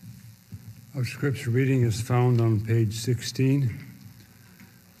Our scripture reading is found on page 16.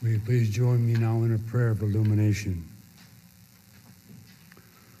 Will you please join me now in a prayer of illumination?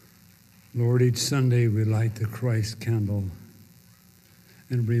 Lord, each Sunday we light the Christ candle,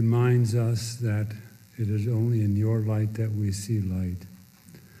 and it reminds us that it is only in your light that we see light.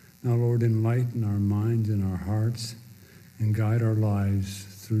 Now, Lord, enlighten our minds and our hearts and guide our lives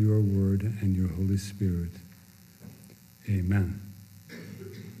through your word and your Holy Spirit. Amen.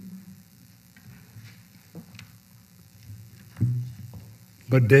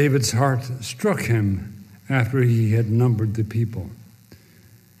 But David's heart struck him after he had numbered the people.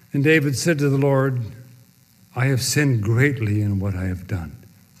 And David said to the Lord, I have sinned greatly in what I have done.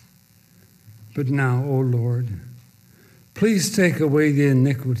 But now, O Lord, please take away the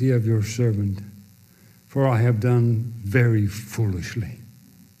iniquity of your servant, for I have done very foolishly.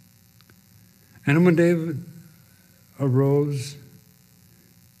 And when David arose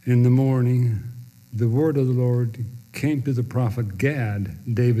in the morning, the word of the Lord came to the prophet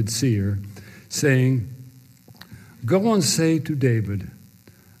Gad, David's seer, saying, Go and say to David,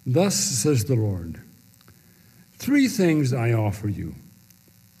 Thus says the Lord, 3 things I offer you.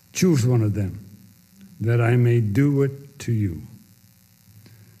 Choose one of them, that I may do it to you.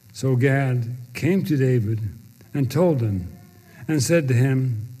 So Gad came to David and told him, and said to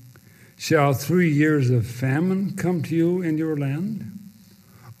him, Shall 3 years of famine come to you in your land?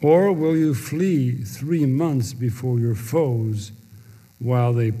 Or will you flee 3 months before your foes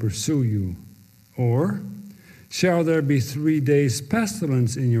while they pursue you? Or shall there be 3 days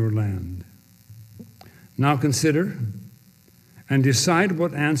pestilence in your land? Now consider and decide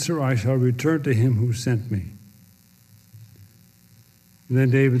what answer I shall return to him who sent me. Then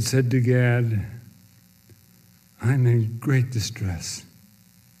David said to Gad, I'm in great distress.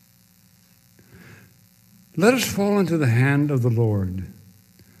 Let us fall into the hand of the Lord,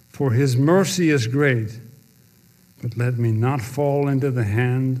 for his mercy is great, but let me not fall into the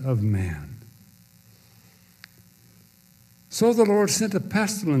hand of man. So the Lord sent a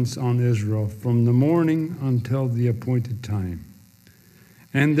pestilence on Israel from the morning until the appointed time.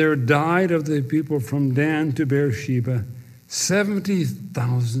 And there died of the people from Dan to Beersheba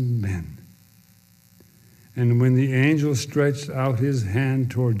 70,000 men. And when the angel stretched out his hand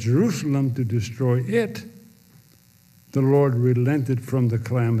toward Jerusalem to destroy it, the Lord relented from the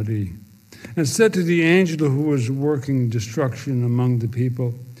calamity and said to the angel who was working destruction among the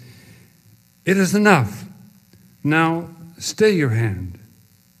people, It is enough. Now stay your hand.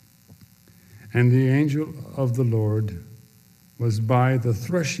 And the angel of the Lord was by the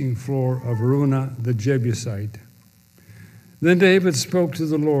threshing floor of Araunah the Jebusite. Then David spoke to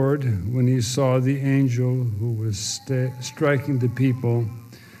the Lord when he saw the angel who was striking the people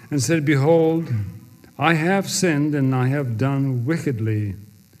and said, Behold, I have sinned and I have done wickedly.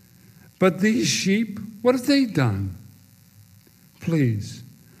 But these sheep, what have they done? Please,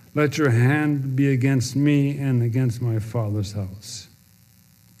 let your hand be against me and against my father's house.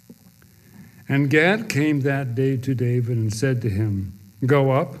 And Gad came that day to David and said to him,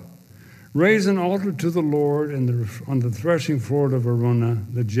 Go up, raise an altar to the Lord on the threshing floor of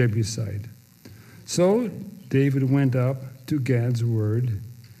Araunah the Jebusite. So David went up to Gad's word,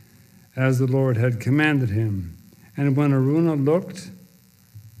 as the Lord had commanded him. And when Araunah looked,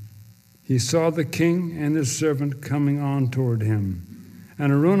 he saw the king and his servant coming on toward him.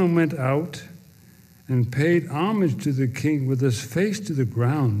 And Araunah went out and paid homage to the king with his face to the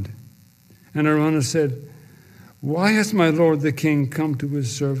ground. And Araunah said, Why has my lord the king come to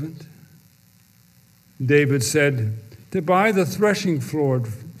his servant? David said, To buy the threshing floor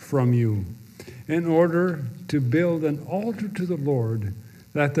from you, in order to build an altar to the Lord,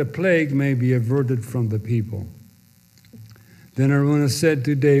 that the plague may be averted from the people. Then Araunah said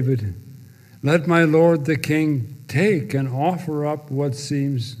to David, Let my lord the king take and offer up what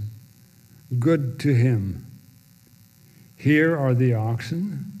seems good to him. Here are the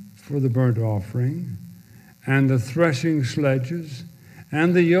oxen for the burnt offering, and the threshing sledges,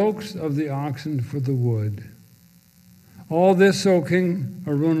 and the yokes of the oxen for the wood. All this, O king,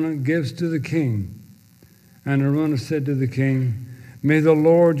 Araunah gives to the king. And Araunah said to the king, May the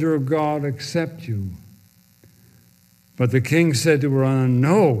Lord your God accept you. But the king said to Araunah,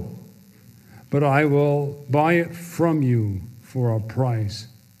 No, but I will buy it from you for a price.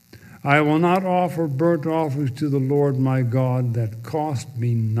 I will not offer burnt offerings to the Lord my God that cost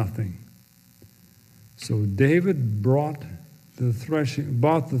me nothing. So David bought the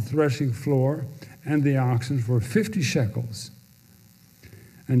threshing floor and the oxen for 50 shekels.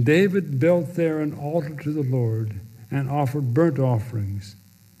 And David built there an altar to the Lord and offered burnt offerings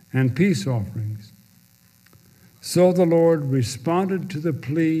and peace offerings. So the Lord responded to the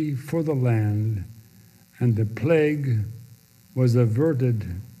plea for the land, and the plague was averted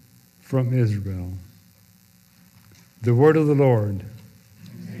from Israel. The word of the Lord.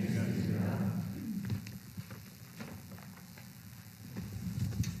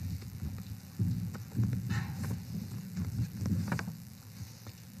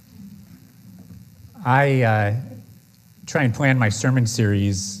 I try and plan my sermon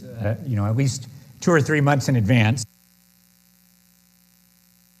series, at least 2 or 3 months in advance.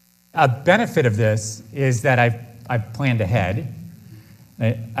 A benefit of this is that I've planned ahead.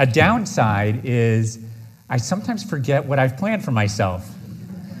 A downside is I sometimes forget what I've planned for myself.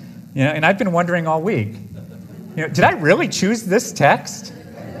 And I've been wondering all week, did I really choose this text?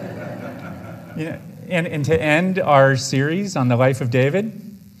 And to end our series on the life of David.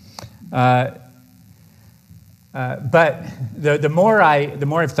 But the more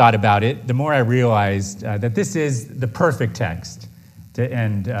I've thought about it, the more I realized that this is the perfect text to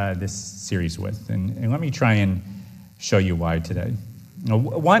end this series with. And let me try and show you why today.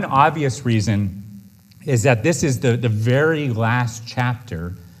 One obvious reason is that this is the very last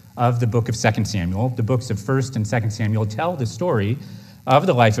chapter of the book of 2 Samuel. The books of 1 and 2 Samuel tell the story of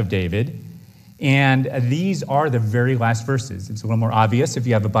the life of David. And these are the very last verses. It's a little more obvious if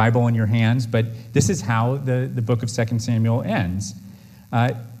you have a Bible in your hands, but this is how the book of 2 Samuel ends.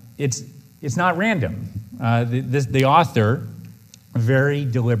 It's not random. The author very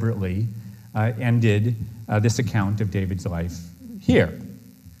deliberately ended this account of David's life here.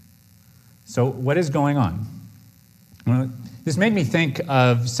 So what is going on? Well, this made me think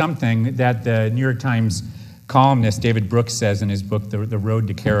of something that the New York Times columnist David Brooks says in his book, The Road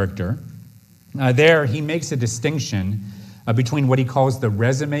to Character. There, he makes a distinction between what he calls the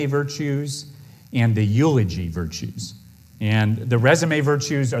resume virtues and the eulogy virtues. And the resume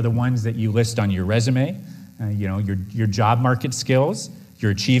virtues are the ones that you list on your resume, your job market skills,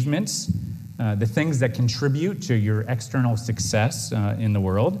 your achievements, the things that contribute to your external success in the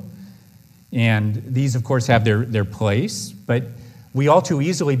world. And these, of course, have their place, but we all too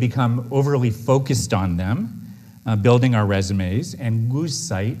easily become overly focused on them, building our resumes, and lose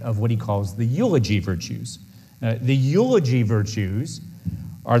sight of what he calls the eulogy virtues. The eulogy virtues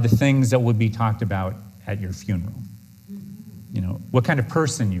are the things that will be talked about at your funeral. What kind of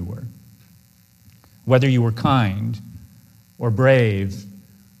person you were, whether you were kind or brave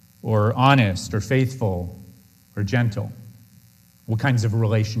or honest or faithful or gentle, what kinds of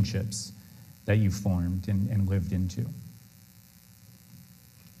relationships that you formed and lived into.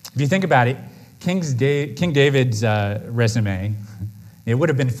 If you think about it, King David's resume, it would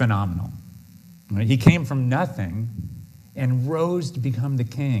have been phenomenal. Right? He came from nothing and rose to become the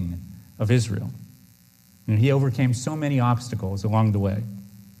king of Israel. And he overcame so many obstacles along the way.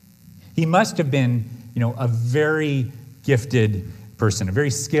 He must have been, a very gifted person, a very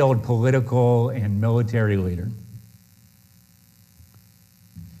skilled political and military leader.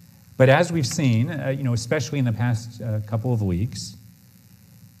 But as we've seen, especially in the past couple of weeks,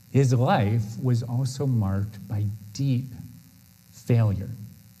 his life was also marked by deep failure.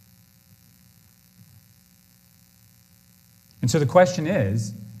 And so the question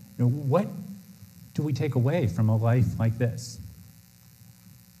is, what do we take away from a life like this?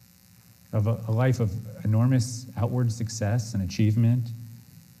 Of a life of enormous outward success and achievement,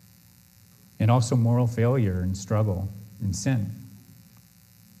 and also moral failure and struggle and sin.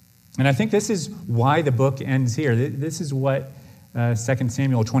 And I think this is why the book ends here. This is what 2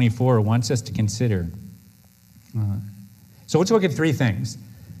 Samuel 24 wants us to consider. So let's look at 3 things.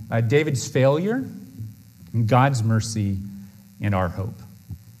 David's failure, God's mercy, and our hope.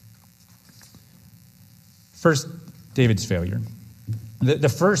 First, David's failure. The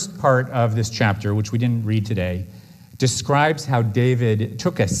first part of this chapter, which we didn't read today, describes how David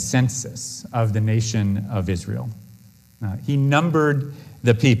took a census of the nation of Israel. He numbered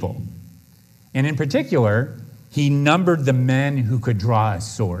the people. And in particular, he numbered the men who could draw a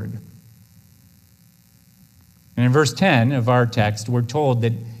sword. And in verse 10 of our text, we're told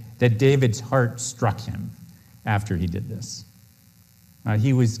that David's heart struck him after he did this.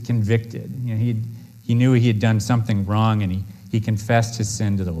 He was convicted. He knew he had done something wrong, and he confessed his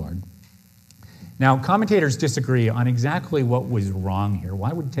sin to the Lord. Now, commentators disagree on exactly what was wrong here.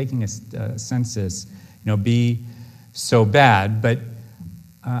 Why would taking a census, be so bad? But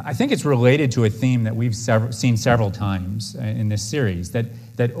I think it's related to a theme that we've seen several times in this series, that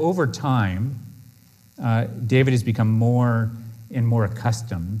over time, David has become more and more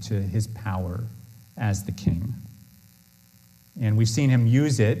accustomed to his power as the king. And we've seen him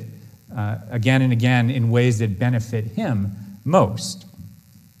use it again and again in ways that benefit him most.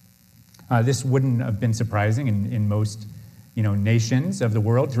 This wouldn't have been surprising in most nations of the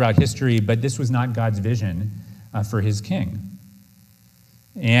world throughout history, but this was not God's vision for his king.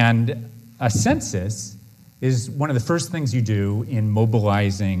 And a census is one of the first things you do in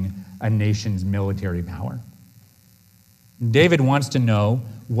mobilizing a nation's military power. David wants to know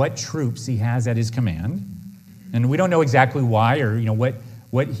what troops he has at his command, and we don't know exactly why or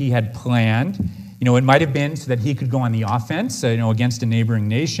what he had planned. It might have been so that he could go on the offense, against a neighboring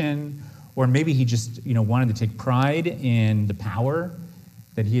nation, or maybe he just wanted to take pride in the power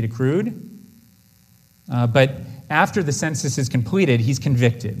that he had accrued. But after the census is completed, he's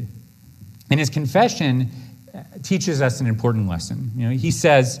convicted. And his confession teaches us an important lesson. He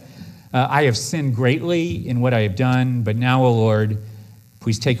says, I have sinned greatly in what I have done, but now, O Lord,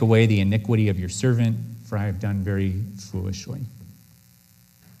 please take away the iniquity of your servant, for I have done very foolishly.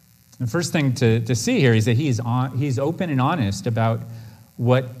 The first thing to see here is that he's open and honest about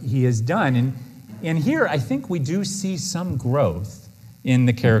what he has done. And here, I think we do see some growth in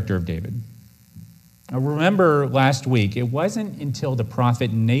the character of David. Remember last week, it wasn't until the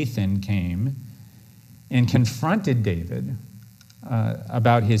prophet Nathan came and confronted David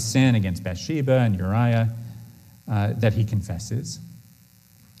about his sin against Bathsheba and Uriah that he confesses.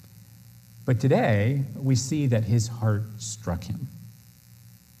 But today, we see that his heart struck him.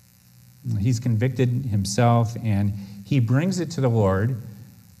 He's convicted himself, and he brings it to the Lord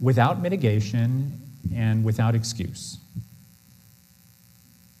without mitigation and without excuse.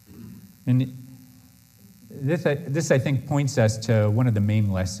 And this, I think, points us to one of the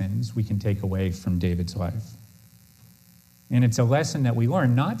main lessons we can take away from David's life. And it's a lesson that we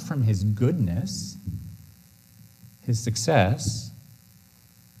learn not from his goodness, his success,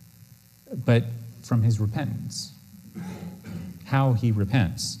 but from his repentance, how he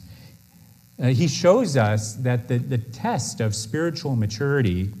repents. He shows us that the test of spiritual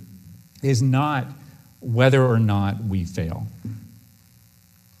maturity is not whether or not we fail.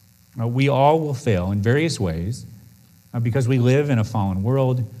 We all will fail in various ways because we live in a fallen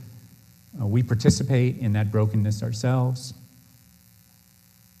world. We participate in that brokenness ourselves.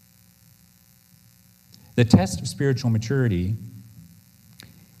 The test of spiritual maturity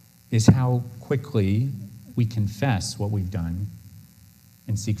is how quickly we confess what we've done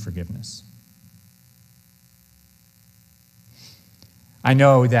and seek forgiveness. I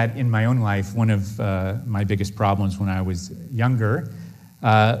know that in my own life, one of my biggest problems when I was younger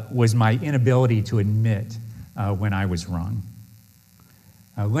was my inability to admit when I was wrong.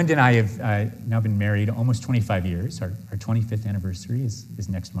 Linda and I have now been married almost 25 years. Our 25th anniversary is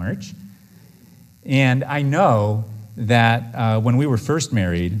next March. And I know that when we were first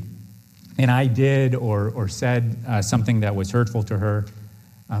married, and I did or said something that was hurtful to her,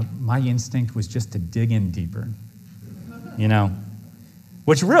 my instinct was just to dig in deeper,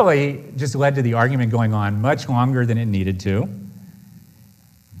 which really just led to the argument going on much longer than it needed to.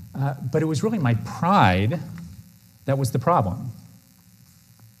 But it was really my pride that was the problem.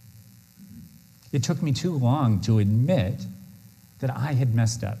 It took me too long to admit that I had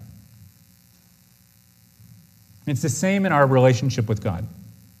messed up. It's the same in our relationship with God.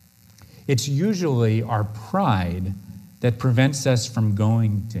 It's usually our pride that prevents us from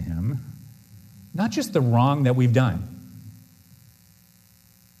going to Him, not just the wrong that we've done.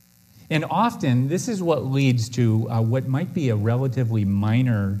 And often, this is what leads to what might be a relatively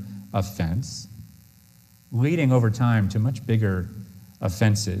minor offense, leading over time to much bigger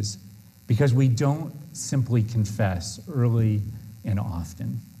offenses, because we don't simply confess early and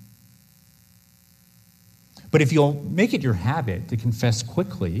often. But if you'll make it your habit to confess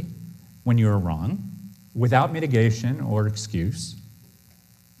quickly when you're wrong, without mitigation or excuse,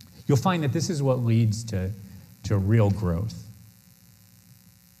 you'll find that this is what leads to real growth.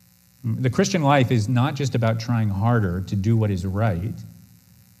 The Christian life is not just about trying harder to do what is right,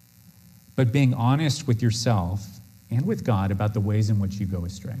 but being honest with yourself and with God about the ways in which you go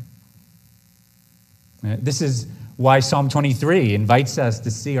astray. This is why Psalm 23 invites us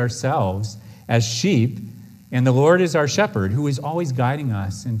to see ourselves as sheep, and the Lord is our shepherd, who is always guiding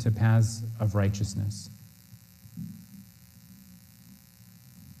us into paths of righteousness.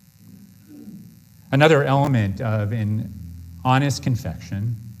 Another element of an honest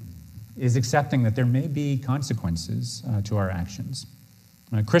confession is accepting that there may be consequences to our actions.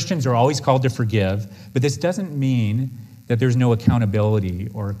 Christians are always called to forgive, but this doesn't mean that there's no accountability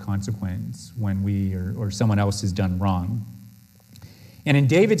or consequence when we or someone else has done wrong. And in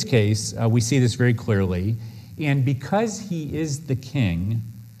David's case, we see this very clearly. And because he is the king,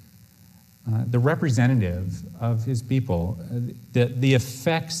 the representative of his people, the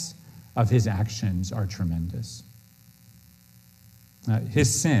effects of his actions are tremendous.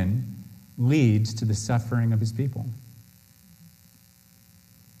 His sin leads to the suffering of his people.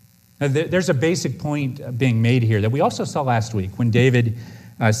 Now, there's a basic point being made here that we also saw last week when David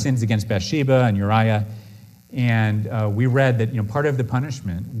sins against Bathsheba and Uriah. And we read that part of the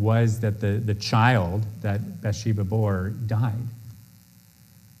punishment was that the child that Bathsheba bore died.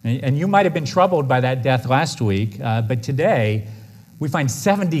 And you might have been troubled by that death last week, but today we find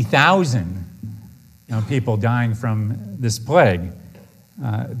 70,000 people dying from this plague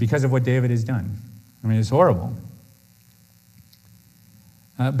because of what David has done. I mean, it's horrible.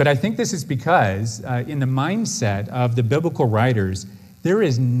 But I think this is because in the mindset of the biblical writers, there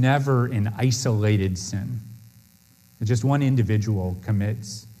is never an isolated sin. Just one individual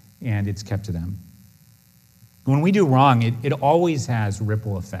commits, and it's kept to them. When we do wrong, it always has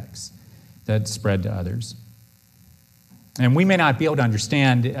ripple effects that spread to others. And we may not be able to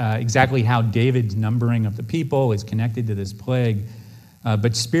understand exactly how David's numbering of the people is connected to this plague,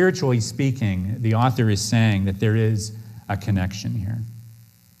 but spiritually speaking, the author is saying that there is a connection here.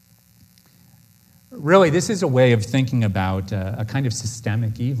 Really, this is a way of thinking about a kind of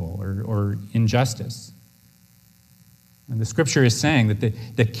systemic evil or injustice. And the scripture is saying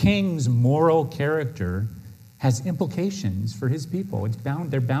that the king's moral character has implications for his people.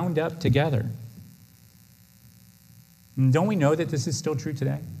 They're bound up together. And don't we know that this is still true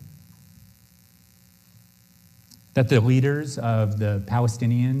today? That the leaders of the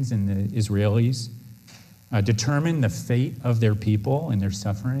Palestinians and the Israelis determine the fate of their people and their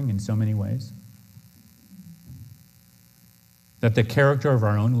suffering in so many ways? That the character of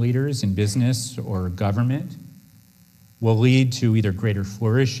our own leaders in business or government will lead to either greater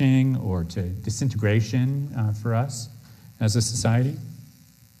flourishing or to disintegration for us as a society.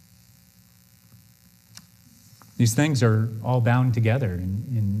 These things are all bound together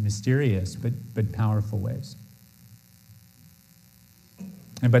in mysterious but powerful ways.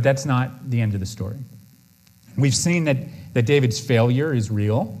 But that's not the end of the story. We've seen that David's failure is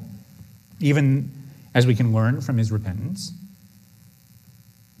real, even as we can learn from his repentance.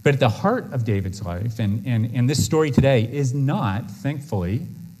 But at the heart of David's life, and this story today, is not, thankfully,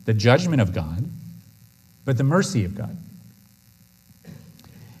 the judgment of God, but the mercy of God.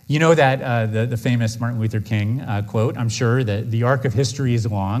 You know that the famous Martin Luther King quote, I'm sure, that the arc of history is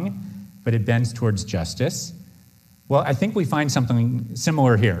long, but it bends towards justice. Well, I think we find something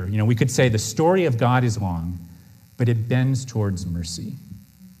similar here. We could say the story of God is long, but it bends towards mercy.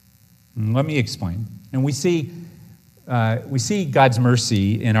 And let me explain. And we see God's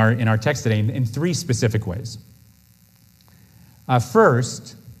mercy in our text today in three specific ways.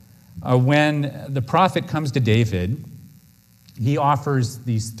 First, when the prophet comes to David, he offers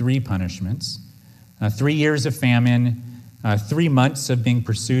these three punishments: 3 years of famine, 3 months of being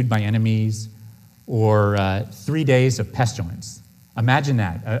pursued by enemies, or 3 days of pestilence. Imagine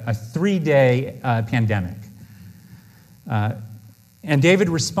that, a 3-day pandemic. And David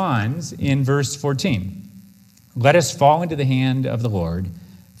responds in verse 14. Let us fall into the hand of the Lord,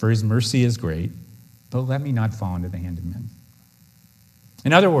 for his mercy is great, but let me not fall into the hand of men.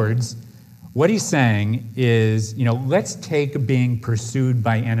 In other words, what he's saying is, let's take being pursued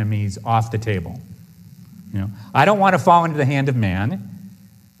by enemies off the table. I don't want to fall into the hand of man.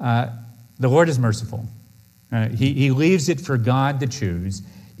 The Lord is merciful. He leaves it for God to choose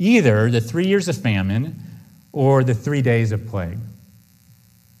either the 3 years of famine or the 3 days of plague.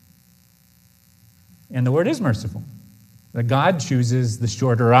 And the Lord is merciful. That God chooses the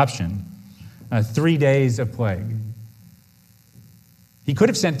shorter option, 3 days of plague. He could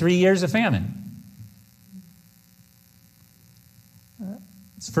have sent 3 years of famine.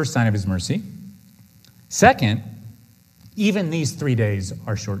 It's the first sign of his mercy. Second, even these 3 days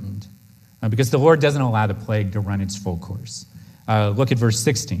are shortened because the Lord doesn't allow the plague to run its full course. Look at verse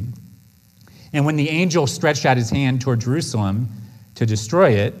 16. And when the angel stretched out his hand toward Jerusalem to destroy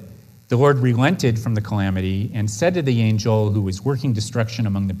it, the Lord relented from the calamity and said to the angel who was working destruction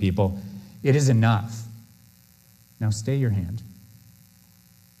among the people, it is enough. Now stay your hand.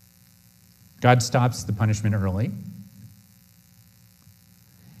 God stops the punishment early.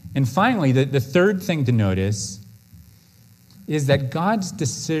 And finally, the third thing to notice is that God's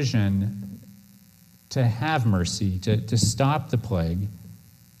decision to have mercy, to stop the plague,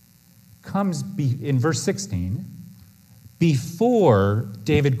 comes in verse 16 before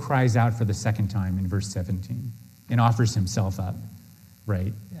David cries out for the second time in verse 17 and offers himself up,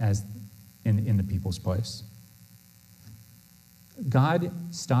 right, as in the people's place. God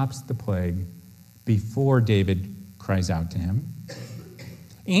stops the plague before David cries out to him.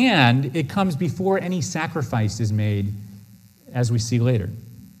 And it comes before any sacrifice is made, as we see later.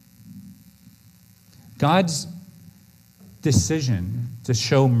 God's decision to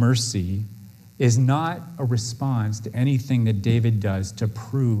show mercy is not a response to anything that David does to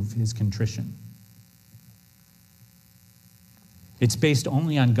prove his contrition. It's based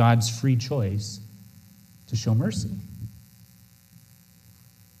only on God's free choice to show mercy.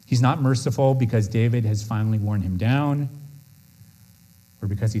 He's not merciful because David has finally worn him down or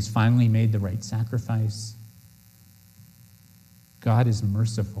because he's finally made the right sacrifice. God is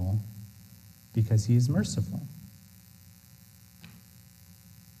merciful because he is merciful.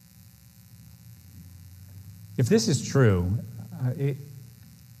 If this is true,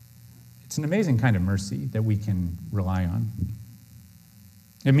 it's an amazing kind of mercy that we can rely on.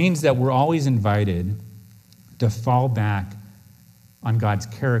 It means that we're always invited to fall back on God's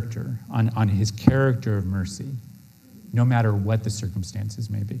character, on his character of mercy, no matter what the circumstances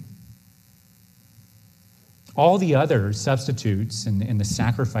may be. All the other substitutes and the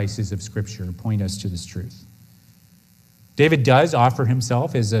sacrifices of Scripture point us to this truth. David does offer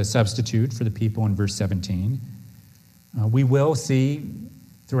himself as a substitute for the people in verse 17. We will see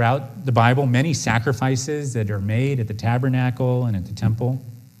throughout the Bible many sacrifices that are made at the tabernacle and at the temple.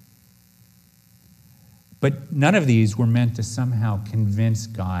 But none of these were meant to somehow convince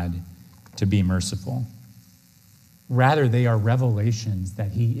God to be merciful. Rather, they are revelations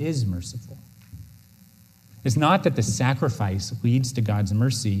that he is merciful. It's not that the sacrifice leads to God's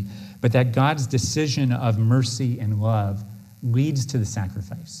mercy, but that God's decision of mercy and love leads to the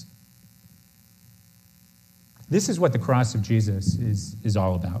sacrifice. This is what the cross of Jesus is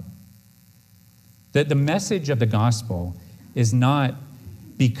all about. That the message of the gospel is not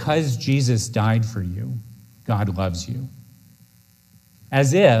because Jesus died for you, God loves you.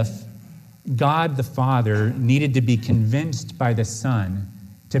 As if God the Father needed to be convinced by the Son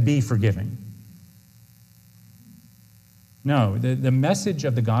to be forgiving. No, the message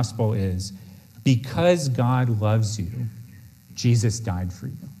of the gospel is because God loves you, Jesus died for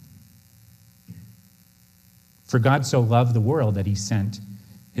you. For God so loved the world that he sent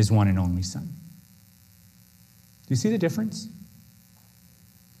his one and only Son. Do you see the difference?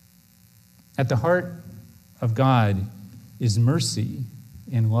 At the heart of God is mercy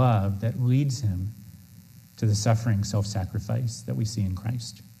and love that leads him to the suffering self-sacrifice that we see in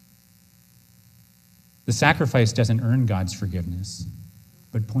Christ. The sacrifice doesn't earn God's forgiveness,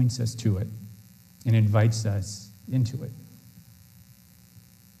 but points us to it and invites us into it.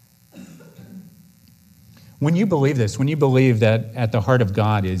 When you believe this, when you believe that at the heart of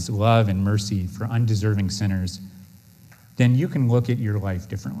God is love and mercy for undeserving sinners, then you can look at your life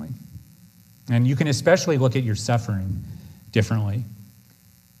differently. And you can especially look at your suffering differently.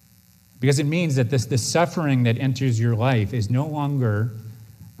 Because it means that the suffering that enters your life is no longer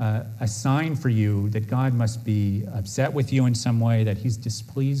a sign for you that God must be upset with you in some way, that he's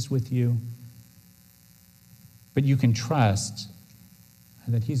displeased with you. But you can trust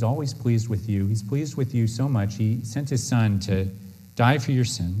that he's always pleased with you. He's pleased with you so much, he sent his Son to die for your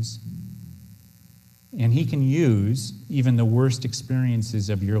sins. And he can use even the worst experiences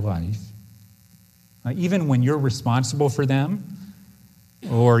of your life, even when you're responsible for them,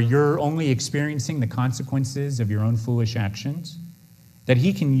 or you're only experiencing the consequences of your own foolish actions, that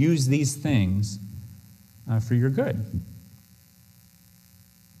he can use these things for your good.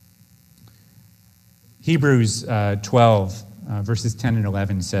 Hebrews 12, verses 10 and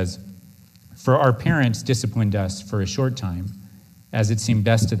 11 says, "For our parents disciplined us for a short time, as it seemed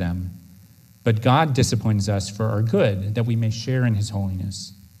best to them. But God disciplines us for our good, that we may share in his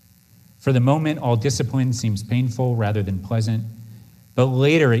holiness. For the moment, all discipline seems painful rather than pleasant, but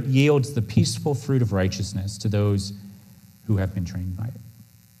later it yields the peaceful fruit of righteousness to those who have been trained by it."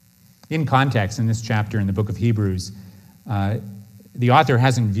 In context, in this chapter in the book of Hebrews, the author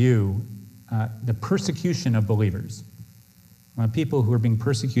has in view the persecution of believers, people who are being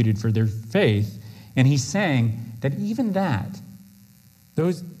persecuted for their faith, and he's saying that even that,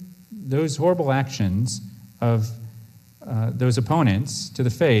 those horrible actions of those opponents to the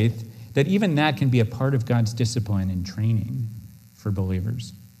faith, that even that can be a part of God's discipline and training for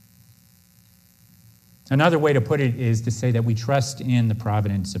believers. Another way to put it is to say that we trust in the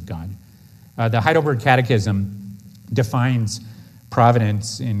providence of God. The Heidelberg Catechism defines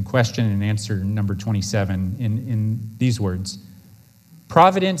providence in question and answer number 27 in these words: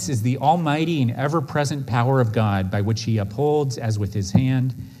 "Providence is the almighty and ever-present power of God by which he upholds, as with his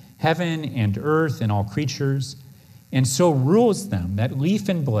hand, heaven and earth and all creatures, and so rules them that leaf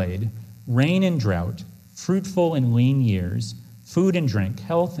and blade, rain and drought, fruitful and lean years, food and drink,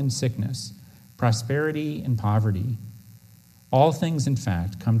 health and sickness, prosperity and poverty. All things, in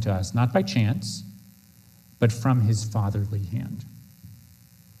fact, come to us not by chance, but from his fatherly hand."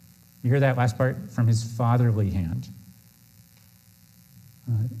 You hear that last part? From his fatherly hand.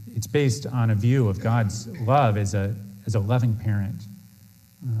 It's based on a view of God's love as a loving parent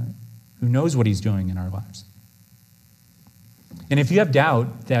who knows what he's doing in our lives. And if you have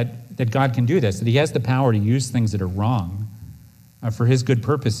doubt that God can do this, that he has the power to use things that are wrong for his good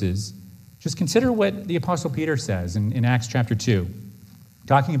purposes, just consider what the Apostle Peter says in Acts chapter 2,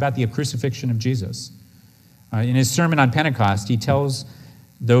 talking about the crucifixion of Jesus. In his sermon on Pentecost, he tells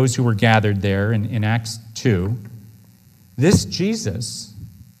those who were gathered there in Acts 2, this Jesus,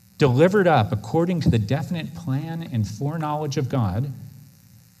 delivered up according to the definite plan and foreknowledge of God,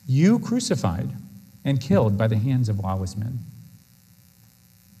 you crucified and killed by the hands of lawless men.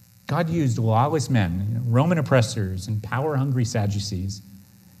 God used lawless men, Roman oppressors and power-hungry Sadducees,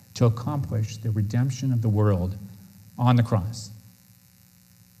 to accomplish the redemption of the world on the cross.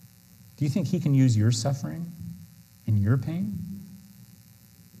 Do you think he can use your suffering and your pain?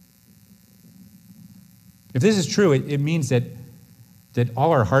 If this is true, it means that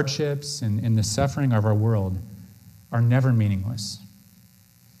all our hardships and the suffering of our world are never meaningless.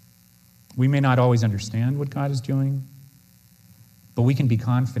 We may not always understand what God is doing, but we can be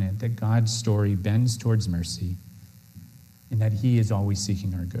confident that God's story bends towards mercy and that he is always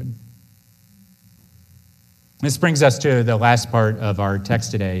seeking our good. This brings us to the last part of our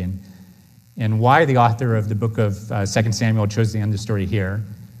text today and why the author of the book of 2 Samuel chose to end the story here.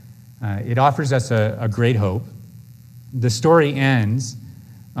 It offers us a great hope. The story ends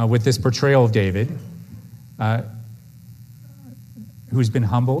with this portrayal of David, who's been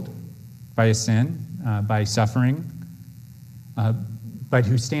humbled by his sin, by suffering, but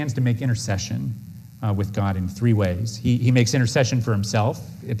who stands to make intercession with God in three ways. He makes intercession for himself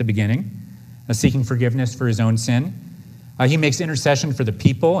at the beginning, seeking forgiveness for his own sin. He makes intercession for the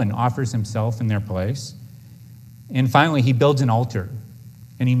people and offers himself in their place. And finally, he builds an altar,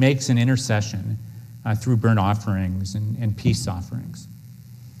 and he makes an intercession through burnt offerings and peace offerings.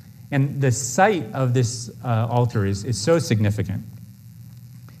 And the site of this altar is so significant.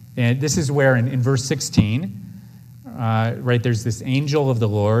 And this is where in verse 16, there's this angel of the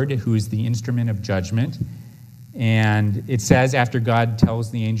Lord who is the instrument of judgment. And it says after God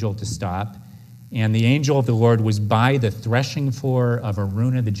tells the angel to stop, and the angel of the Lord was by the threshing floor of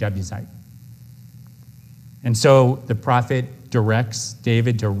Araunah the Jebusite. And so the prophet directs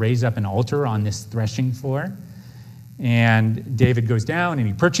David to raise up an altar on this threshing floor. And David goes down and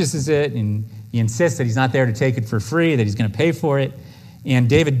he purchases it, and he insists that he's not there to take it for free, that he's going to pay for it. And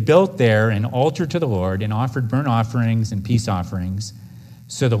David built there an altar to the Lord and offered burnt offerings and peace offerings.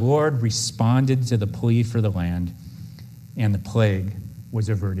 So the Lord responded to the plea for the land, and the plague was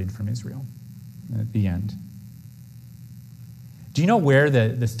averted from Israel. At the end. Do you know where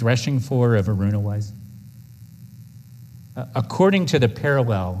the threshing floor of Araunah was? According to the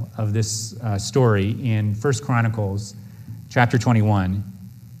parallel of this story in 1 Chronicles chapter 21,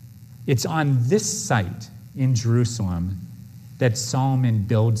 it's on this site in Jerusalem that Solomon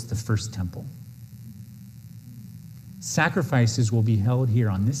builds the first temple. Sacrifices will be held here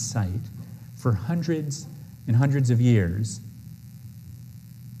on this site for hundreds and hundreds of years.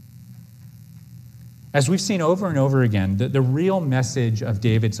 As we've seen over and over again, the real message of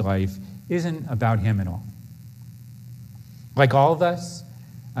David's life isn't about him at all. Like all of us,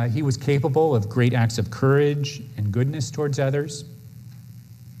 he was capable of great acts of courage and goodness towards others.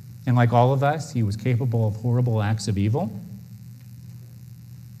 And like all of us, he was capable of horrible acts of evil.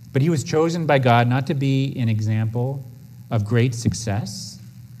 But he was chosen by God not to be an example of great success,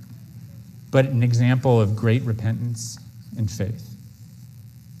 but an example of great repentance and faith.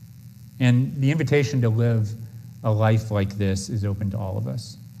 And the invitation to live a life like this is open to all of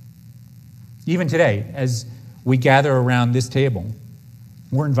us. Even today, as we gather around this table,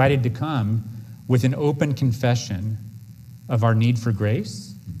 we're invited to come with an open confession of our need for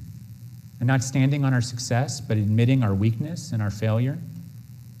grace, and not standing on our success, but admitting our weakness and our failure.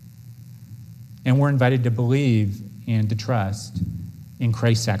 And we're invited to believe and to trust in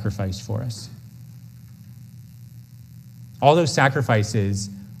Christ's sacrifice for us. All those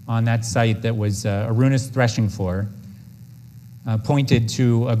sacrifices on that site that was Araunah's threshing floor pointed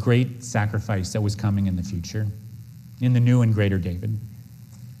to a great sacrifice that was coming in the future, in the new and greater David.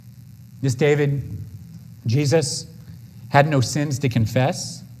 This David, Jesus, had no sins to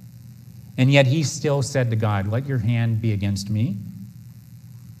confess, and yet he still said to God, "Let your hand be against me."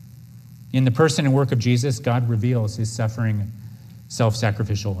 In the person and work of Jesus, God reveals his suffering,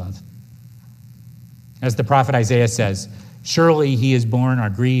 self-sacrificial love. As the prophet Isaiah says, "Surely he has borne our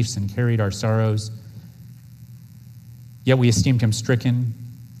griefs and carried our sorrows. Yet we esteemed him stricken,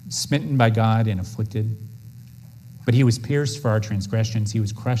 smitten by God, and afflicted. But he was pierced for our transgressions. He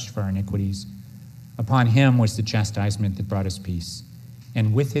was crushed for our iniquities. Upon him was the chastisement that brought us peace.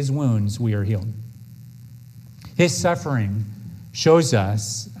 and with his wounds we are healed. His suffering shows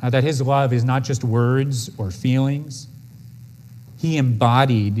us that his love is not just words or feelings. He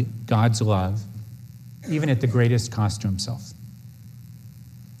embodied God's love, even at the greatest cost to himself.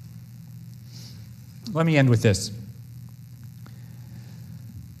 Let me end with this.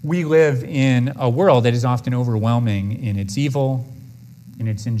 We live in a world that is often overwhelming in its evil, in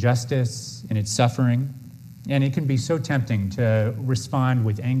its injustice, in its suffering, and it can be so tempting to respond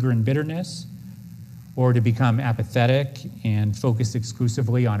with anger and bitterness, or to become apathetic and focus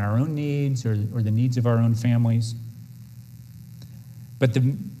exclusively on our own needs or the needs of our own families. But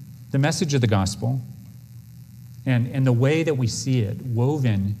the message of the gospel and the way that we see it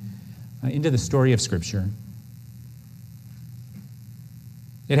woven into the story of Scripture,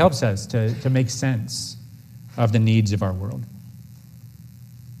 it helps us to make sense of the needs of our world.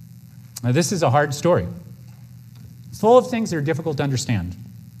 Now, this is a hard story, full of things that are difficult to understand,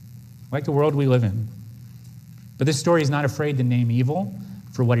 like the world we live in. But this story is not afraid to name evil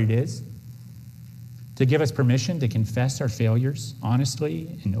for what it is, to give us permission to confess our failures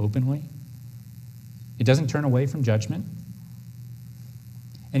honestly and openly. It doesn't turn away from judgment.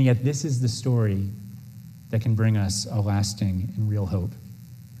 And yet this is the story that can bring us a lasting and real hope.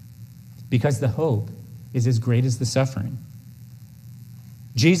 Because the hope is as great as the suffering.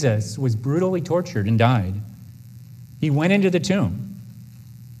 Jesus was brutally tortured and died. He went into the tomb.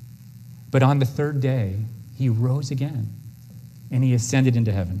 But on the third day, he rose again, and he ascended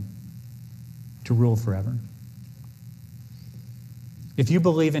into heaven to rule forever. If you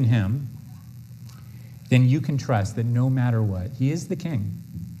believe in him, then you can trust that no matter what, he is the king.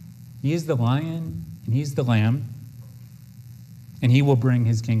 He is the lion, and he's the lamb, and he will bring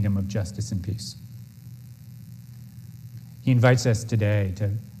his kingdom of justice and peace. He invites us today to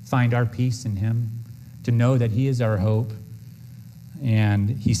find our peace in him, to know that he is our hope,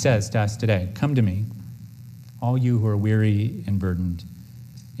 and he says to us today, "Come to me, all you who are weary and burdened,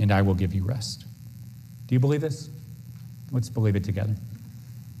 and I will give you rest." Do you believe this? Let's believe it together.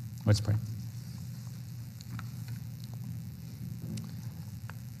 Let's pray.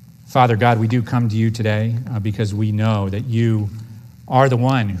 Father God, we do come to you today because we know that you are the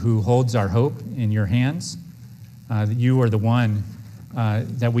one who holds our hope in your hands, that you are the one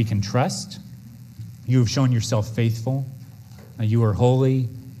that we can trust. You have shown yourself faithful. You are holy,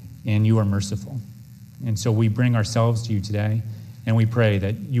 and you are merciful. And so we bring ourselves to you today, and we pray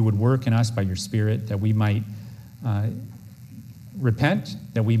that you would work in us by your Spirit, that we might repent,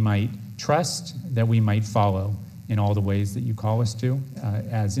 that we might trust, that we might follow in all the ways that you call us to,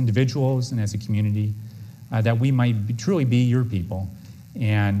 as individuals and as a community, that we might truly be your people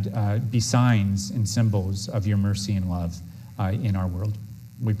and be signs and symbols of your mercy and love in our world.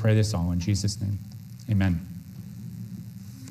 We pray this all in Jesus' name. Amen.